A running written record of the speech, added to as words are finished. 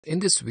In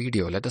this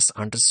video, let us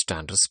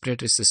understand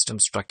respiratory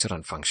system structure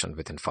and function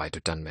within 5 to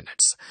 10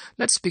 minutes.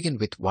 Let's begin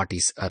with what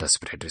is a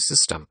respiratory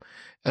system.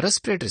 A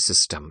respiratory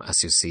system,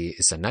 as you see,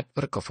 is a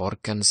network of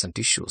organs and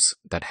tissues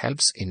that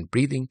helps in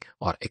breathing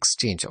or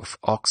exchange of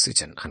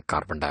oxygen and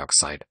carbon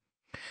dioxide.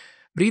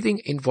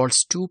 Breathing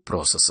involves two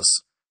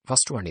processes.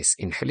 First one is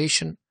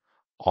inhalation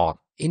or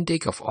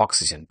intake of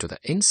oxygen to the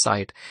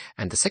inside,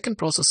 and the second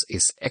process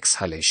is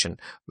exhalation,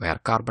 where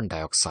carbon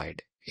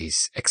dioxide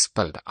is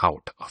expelled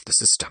out of the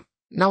system.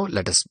 Now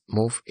let us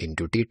move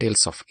into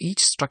details of each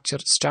structure,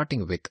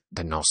 starting with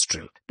the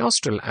nostril.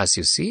 Nostril, as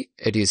you see,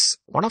 it is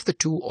one of the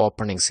two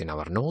openings in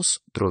our nose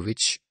through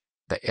which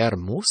the air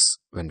moves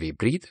when we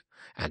breathe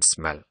and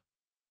smell.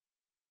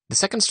 The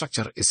second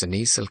structure is the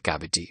nasal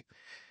cavity.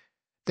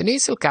 The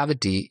nasal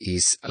cavity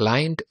is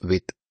lined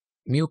with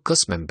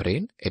mucous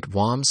membrane. It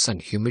warms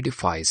and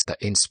humidifies the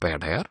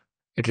inspired air.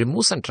 It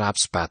removes and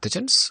traps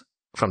pathogens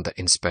from the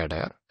inspired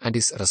air and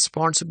is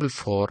responsible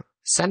for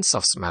sense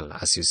of smell.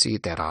 As you see,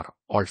 there are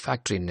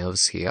olfactory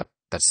nerves here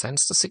that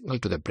sends the signal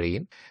to the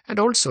brain, and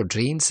also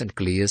drains and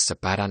clears the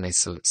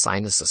paranasal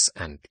sinuses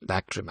and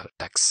lacrimal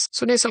ducts.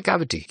 So nasal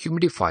cavity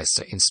humidifies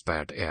the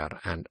inspired air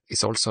and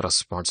is also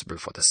responsible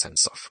for the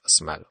sense of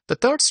smell. The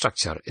third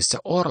structure is the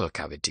oral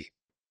cavity.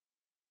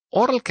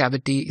 Oral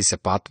cavity is a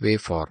pathway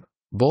for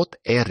both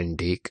air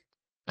intake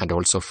and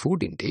also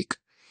food intake.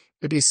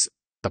 It is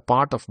the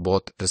part of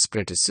both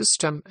respiratory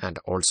system and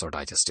also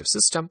digestive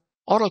system.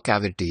 Oral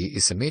cavity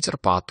is a major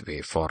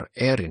pathway for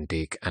air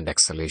intake and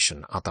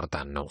exhalation other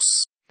than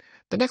nose.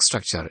 The next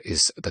structure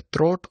is the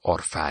throat or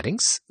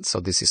pharynx. So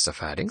this is the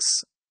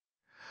pharynx.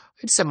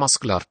 It's a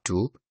muscular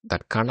tube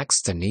that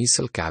connects the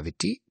nasal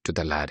cavity to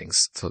the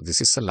larynx. So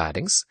this is the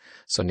larynx.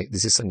 So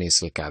this is a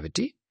nasal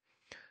cavity.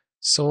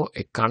 So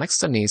it connects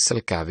the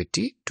nasal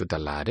cavity to the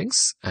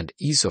larynx and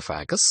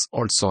esophagus,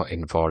 also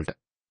involved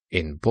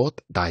in both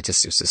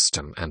digestive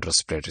system and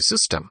respiratory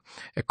system,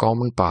 a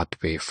common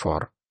pathway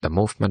for the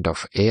movement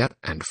of air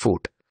and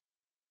food.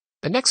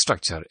 The next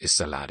structure is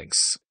the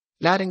larynx.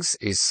 Larynx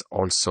is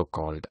also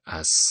called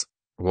as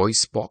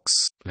voice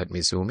box. Let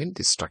me zoom in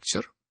this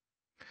structure.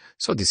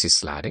 So this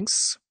is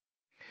larynx.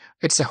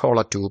 It's a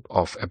hollow tube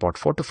of about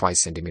 4 to 5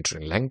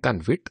 centimeters in length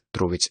and width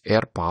through which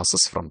air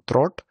passes from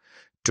throat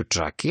to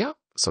trachea.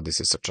 So this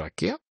is the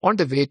trachea on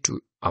the way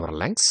to our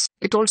lungs.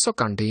 It also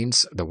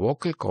contains the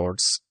vocal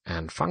cords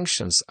and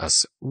functions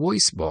as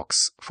voice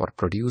box for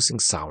producing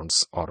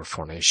sounds or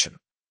phonation.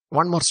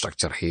 One more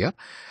structure here.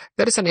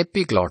 There is an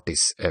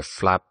epiglottis, a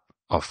flap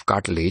of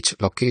cartilage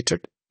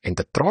located in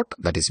the throat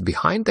that is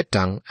behind the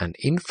tongue and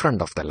in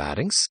front of the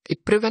larynx.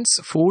 It prevents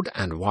food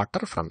and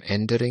water from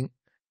entering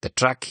the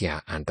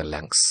trachea and the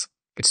lungs.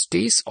 It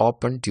stays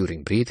open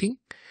during breathing,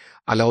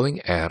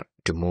 allowing air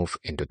to move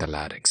into the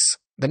larynx.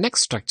 The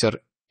next structure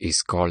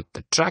is called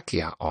the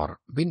trachea or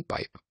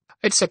windpipe.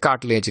 It's a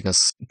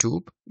cartilaginous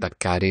tube that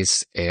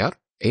carries air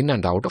in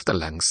and out of the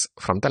lungs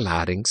from the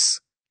larynx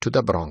to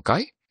the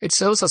bronchi. It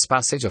serves as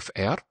passage of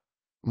air,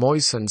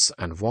 moistens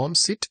and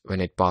warms it when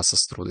it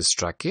passes through this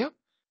trachea.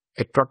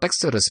 It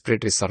protects the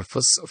respiratory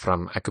surface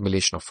from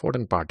accumulation of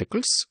foreign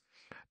particles.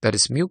 There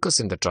is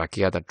mucus in the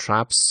trachea that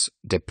traps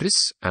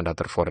debris and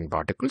other foreign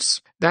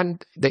particles. Then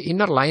the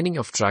inner lining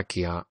of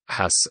trachea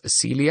has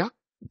cilia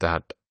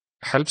that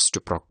helps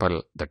to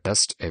propel the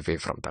dust away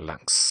from the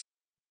lungs.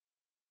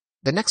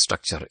 The next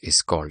structure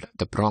is called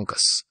the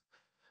bronchus.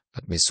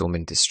 Let me zoom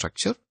in this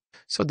structure.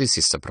 So this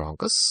is the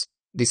bronchus.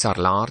 These are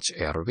large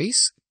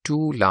airways,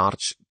 two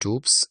large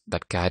tubes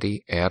that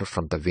carry air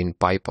from the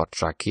windpipe or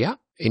trachea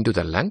into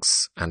the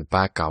lungs and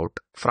back out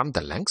from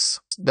the lungs.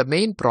 The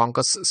main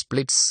bronchus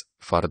splits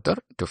further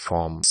to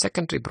form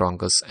secondary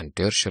bronchus and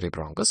tertiary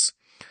bronchus.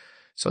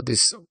 So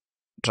this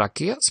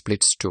trachea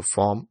splits to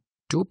form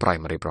two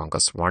primary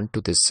bronchus, one to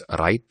this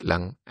right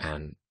lung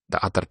and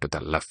the other to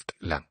the left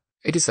lung.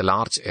 It is a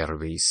large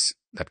airways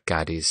that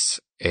carries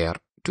air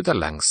to the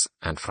lungs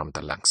and from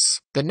the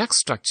lungs. The next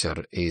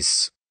structure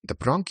is the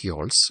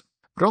bronchioles.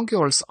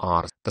 Bronchioles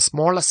are the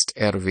smallest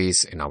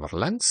airways in our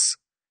lungs.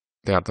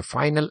 They are the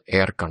final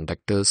air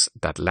conductors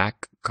that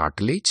lack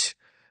cartilage.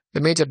 The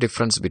major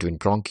difference between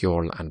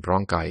bronchiole and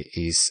bronchi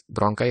is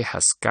bronchi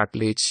has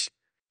cartilage,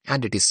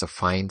 and it is the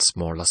fine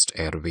smallest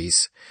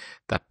airways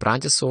that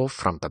branches off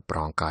from the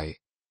bronchi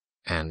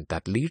and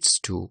that leads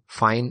to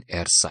fine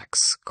air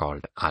sacs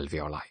called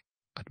alveoli.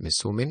 Let me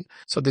zoom in.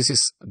 So this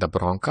is the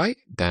bronchi,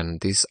 then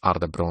these are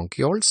the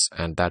bronchioles,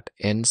 and that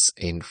ends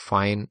in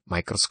fine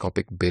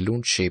microscopic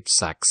balloon-shaped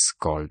sacs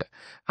called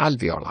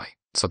alveoli.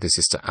 So this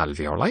is the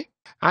alveoli.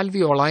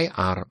 Alveoli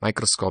are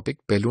microscopic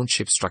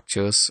balloon-shaped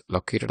structures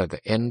located at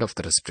the end of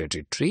the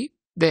respiratory tree.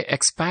 They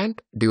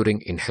expand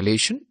during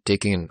inhalation,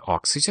 taking in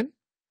oxygen,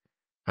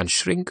 and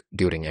shrink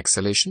during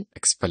exhalation,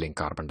 expelling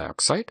carbon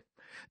dioxide.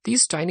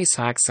 These tiny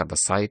sacs are the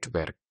site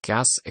where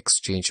gas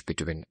exchange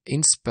between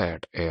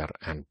inspired air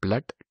and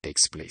blood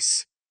takes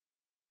place.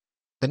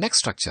 The next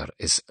structure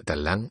is the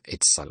lung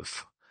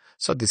itself.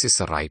 So this is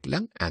the right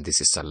lung and this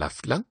is the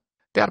left lung.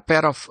 They are a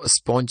pair of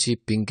spongy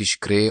pinkish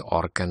gray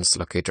organs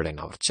located in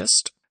our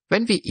chest.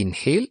 When we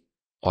inhale,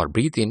 or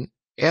breathe in,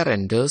 air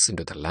enters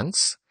into the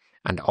lungs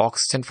and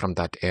oxygen from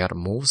that air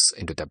moves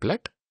into the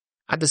blood.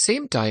 At the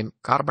same time,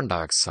 carbon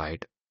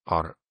dioxide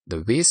or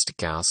the waste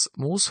gas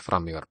moves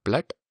from your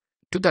blood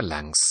to the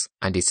lungs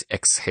and is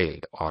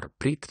exhaled or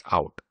breathed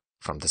out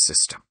from the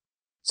system.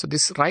 So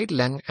this right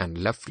lung and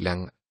left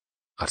lung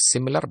are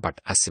similar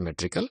but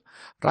asymmetrical.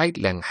 Right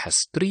lung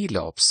has 3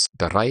 lobes,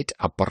 the right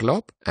upper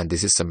lobe, and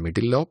this is the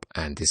middle lobe,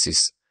 and this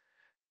is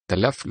the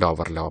left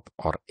lower lobe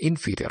or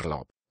inferior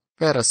lobe.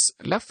 Whereas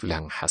left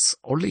lung has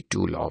only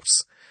 2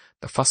 lobes.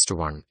 The first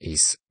one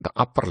is the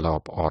upper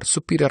lobe or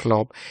superior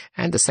lobe,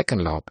 and the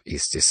second lobe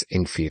is this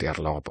inferior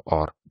lobe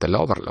or the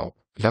lower lobe,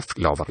 left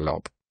lower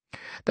lobe.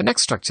 The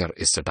next structure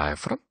is the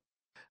diaphragm.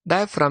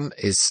 Diaphragm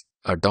is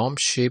a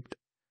dome-shaped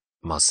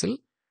muscle,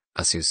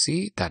 as you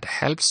see, that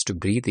helps to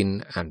breathe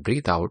in and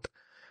breathe out,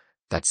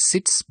 that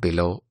sits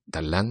below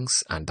the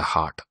lungs and the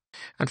heart.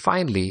 And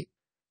finally,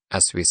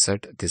 as we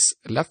said, this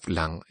left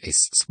lung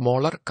is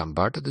smaller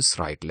compared to this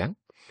right lung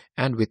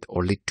and with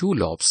only 2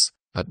 lobes.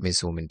 Let me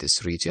zoom in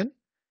this region.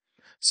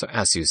 So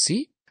as you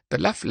see, the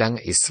left lung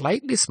is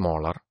slightly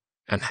smaller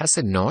and has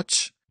a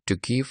notch to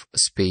give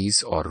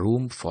space or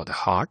room for the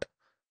heart,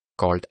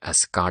 called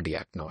as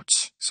cardiac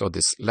notch. So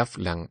this left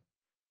lung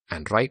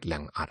and right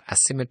lung are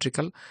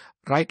asymmetrical.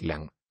 Right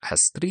lung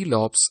has 3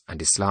 lobes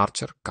and is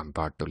larger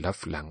compared to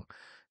left lung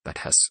that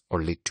has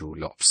only 2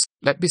 lobes.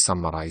 Let me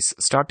summarize.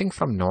 Starting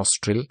from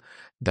nostril,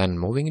 then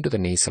moving into the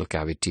nasal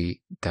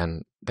cavity,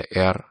 then the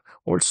air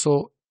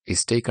also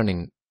is taken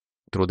in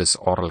through this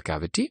oral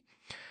cavity.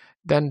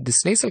 Then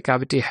this nasal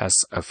cavity has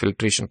a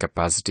filtration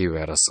capacity,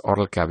 whereas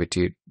oral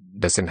cavity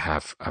doesn't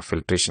have a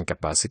filtration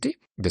capacity.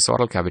 This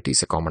oral cavity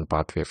is a common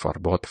pathway for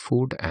both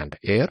food and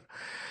air.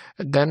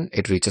 Then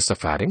it reaches the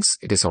pharynx.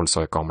 It is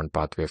also a common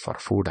pathway for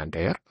food and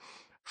air.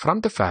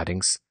 From the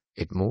pharynx,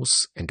 it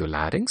moves into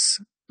larynx,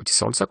 which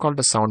is also called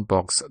the sound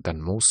box,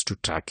 then moves to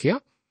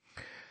trachea.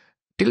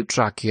 Till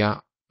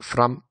trachea,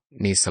 from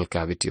nasal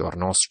cavity or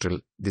nostril,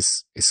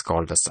 this is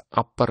called as the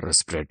upper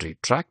respiratory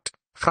tract.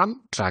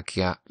 From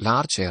trachea,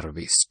 large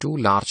airways, 2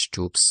 large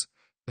tubes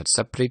that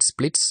separate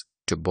splits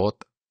to both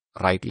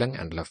right lung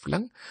and left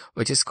lung,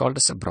 which is called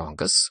as a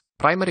bronchus.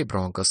 Primary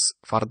bronchus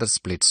further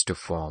splits to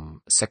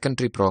form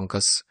secondary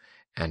bronchus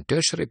and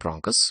tertiary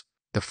bronchus.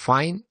 The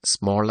fine,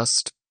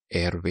 smallest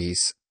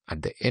airways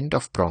at the end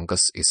of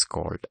bronchus is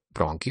called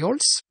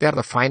bronchioles. They are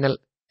the final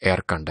air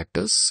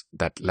conductors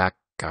that lack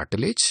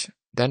cartilage.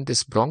 Then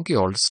this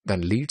bronchioles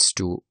then leads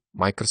to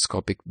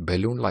microscopic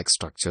balloon-like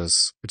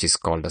structures, which is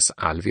called as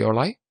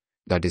alveoli,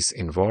 that is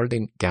involved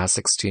in gas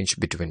exchange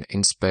between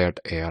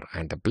inspired air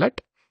and the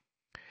blood.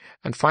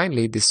 And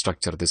finally, this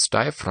structure, this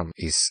diaphragm,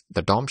 is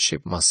the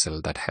dome-shaped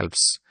muscle that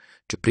helps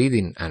to breathe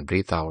in and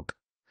breathe out,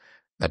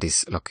 that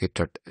is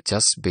located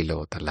just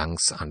below the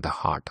lungs and the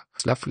heart.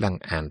 Left lung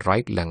and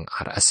right lung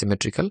are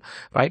asymmetrical.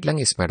 Right lung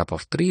is made up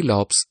of 3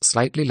 lobes,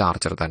 slightly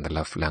larger than the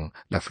left lung.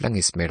 Left lung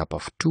is made up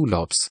of 2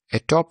 lobes, a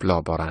top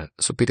lobe or a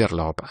superior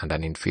lobe and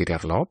an inferior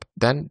lobe.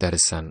 Then there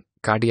is an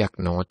cardiac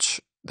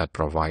notch that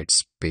provides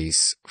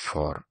space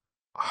for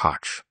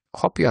heart.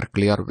 Hope you are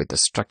clear with the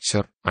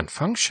structure and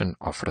function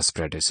of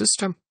respiratory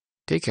system.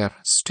 Take care,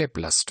 stay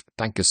blessed.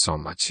 Thank you so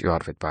much. You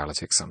are with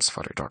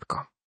biologyexamsforyou.com.